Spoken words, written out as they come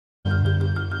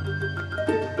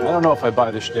I don't know if I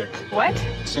buy the shtick. What?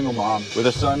 Single mom with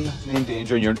a son named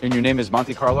Danger, and your name is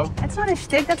Monte Carlo? That's not a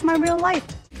shtick, that's my real life.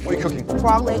 What are you cooking?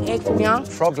 Frog leg, egg foo young.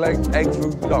 Frog leg, egg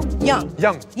foo young. Young.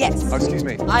 Young? Yes. Oh, excuse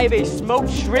me. I have a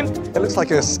smoked shrimp. It looks like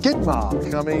a skid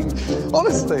mark. I mean,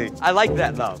 honestly. I like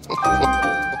that, though.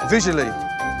 Visually,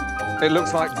 it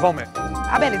looks like vomit.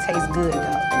 I bet it tastes good,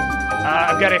 though.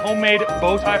 I've got a homemade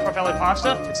bow tie farfalle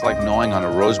pasta. It's like gnawing on a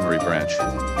rosemary branch.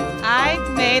 I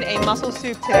made a mussel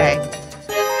soup today.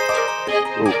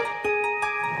 Ooh.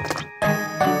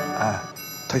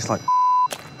 Tastes like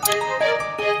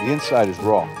The inside is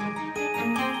raw.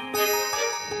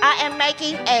 I am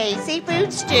making a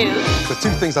seafood stew. the two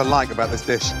things I like about this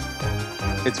dish.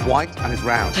 It's white and it's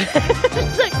round.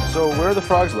 So where are the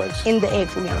frog's legs? In the egg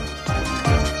foo young.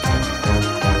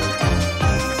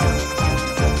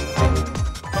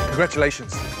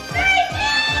 Congratulations.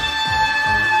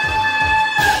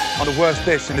 On the worst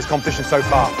dish in this competition so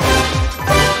far.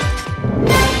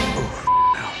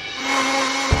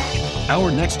 Our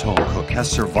next home cook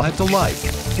has survived a life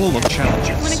full of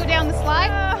challenges. Want to go down the slide?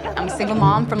 I'm a single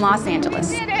mom from Los Angeles.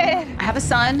 Did it! I have a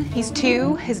son, he's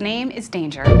 2, his name is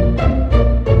Danger.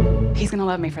 He's gonna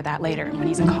love me for that later when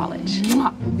he's in college.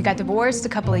 We got divorced a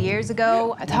couple of years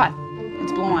ago. I thought,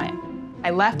 let's blow on it. I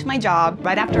left my job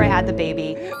right after I had the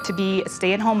baby to be a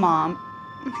stay-at-home mom.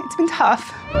 It's been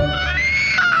tough.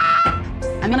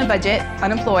 I'm on a budget,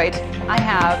 unemployed. I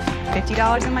have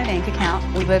 $50 in my bank account.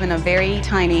 We live in a very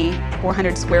tiny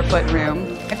 400 square foot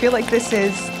room. I feel like this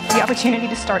is the opportunity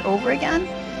to start over again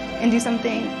and do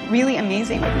something really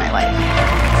amazing with my life.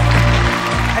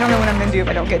 I don't know what I'm gonna do if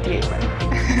I don't get the apron.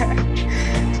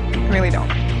 I really don't.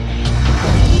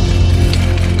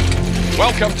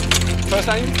 Welcome. First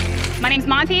name? My name's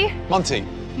Monty. Monty.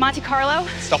 Monte Carlo.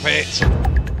 Stop it.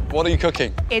 What are you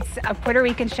cooking? It's a Puerto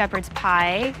Rican shepherd's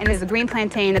pie, and it's a green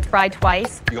plantain that's fried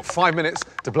twice. You've got 5 minutes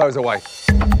to blow us away.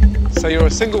 So you're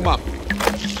a single mum.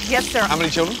 Yes, sir. How many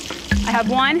children? I have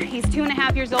one. He's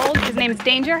 2.5 years old. His name is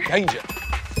Danger. Danger.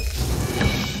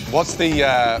 What's the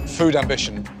food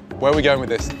ambition? Where are we going with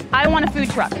this? I want a food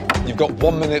truck. You've got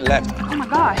 1 minute left. Oh my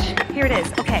gosh, here it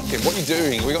is. Okay. Okay, what are you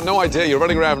doing? We've got no idea. You're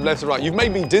running around left and right. You've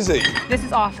made me dizzy. This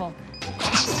is awful.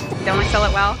 Don't I sell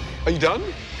it well? Are you done?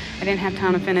 I didn't have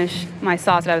time to finish my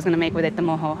sauce that I was gonna make with it, the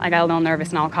mojo. I got a little nervous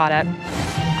and all caught up.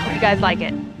 Hope you guys like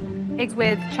it. Eggs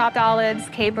with chopped olives,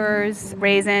 capers,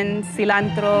 raisins,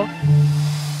 cilantro.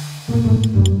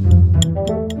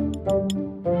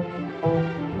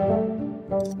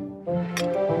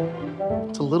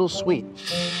 It's a little sweet,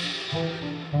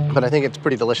 but I think it's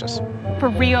pretty delicious. For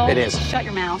real? It is. Shut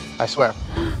your mouth. I swear.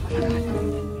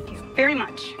 Thank you very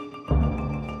much.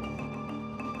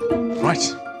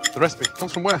 Right. The recipe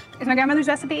comes from where? It's my grandmother's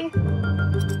recipe.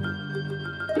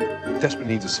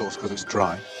 Desperately needs a sauce because it's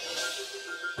dry.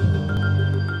 I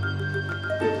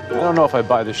don't know if I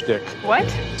buy the shtick. What?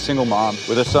 Single mom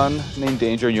with a son named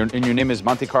Danger, and your name is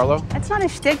Monte Carlo? That's not a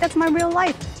shtick, that's my real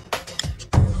life.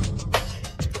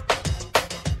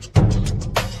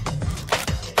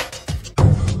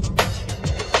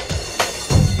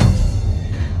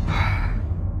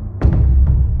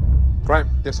 Graham,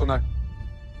 yes or no?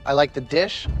 I like the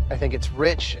dish. I think it's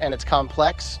rich and it's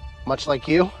complex, much like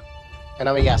you. And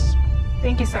I'm a yes.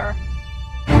 Thank you, sir.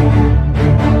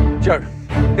 Joe,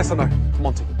 yes or no?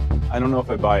 Monty. I don't know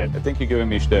if I buy it. I think you're giving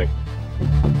me shtick.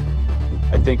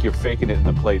 I think you're faking it in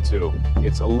the plate, too.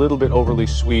 It's a little bit overly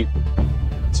sweet,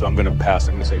 so I'm gonna pass.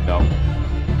 I'm gonna say no.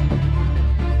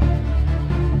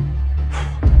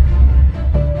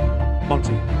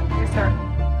 Monty. Yes, sir.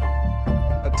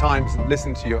 At times,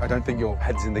 listening to you, I don't think your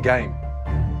head's in the game.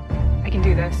 I can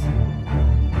do this.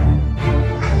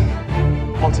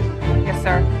 Monty. Yes,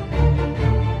 sir.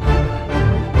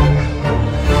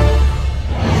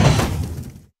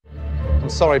 I'm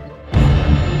sorry.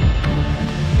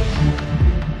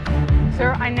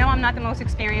 Sir, I know I'm not the most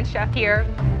experienced chef here.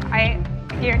 I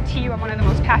guarantee you I'm one of the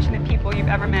most passionate people you've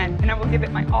ever met, and I will give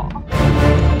it my all.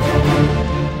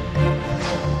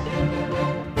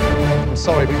 I'm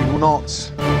sorry, but you will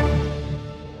not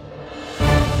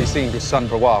be seeing your son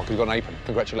for a while because you've got an apron.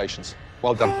 Congratulations.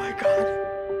 Well done. Oh my God.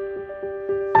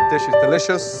 The dish is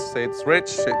delicious, it's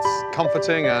rich, it's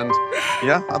comforting, and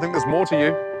yeah, I think there's more to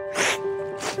you.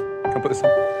 Can I put this on?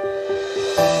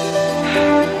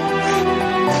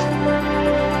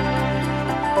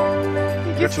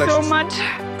 Thank you so much.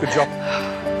 Good job.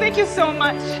 Thank you so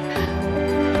much.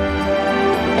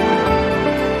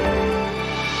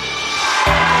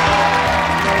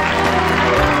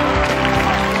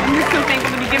 I'm just so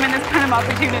thankful to be given this kind of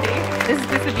opportunity. This is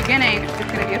just the beginning.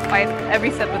 It's going to be a fight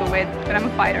every step of the way, but I'm a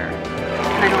fighter,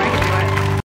 and I know I can do it.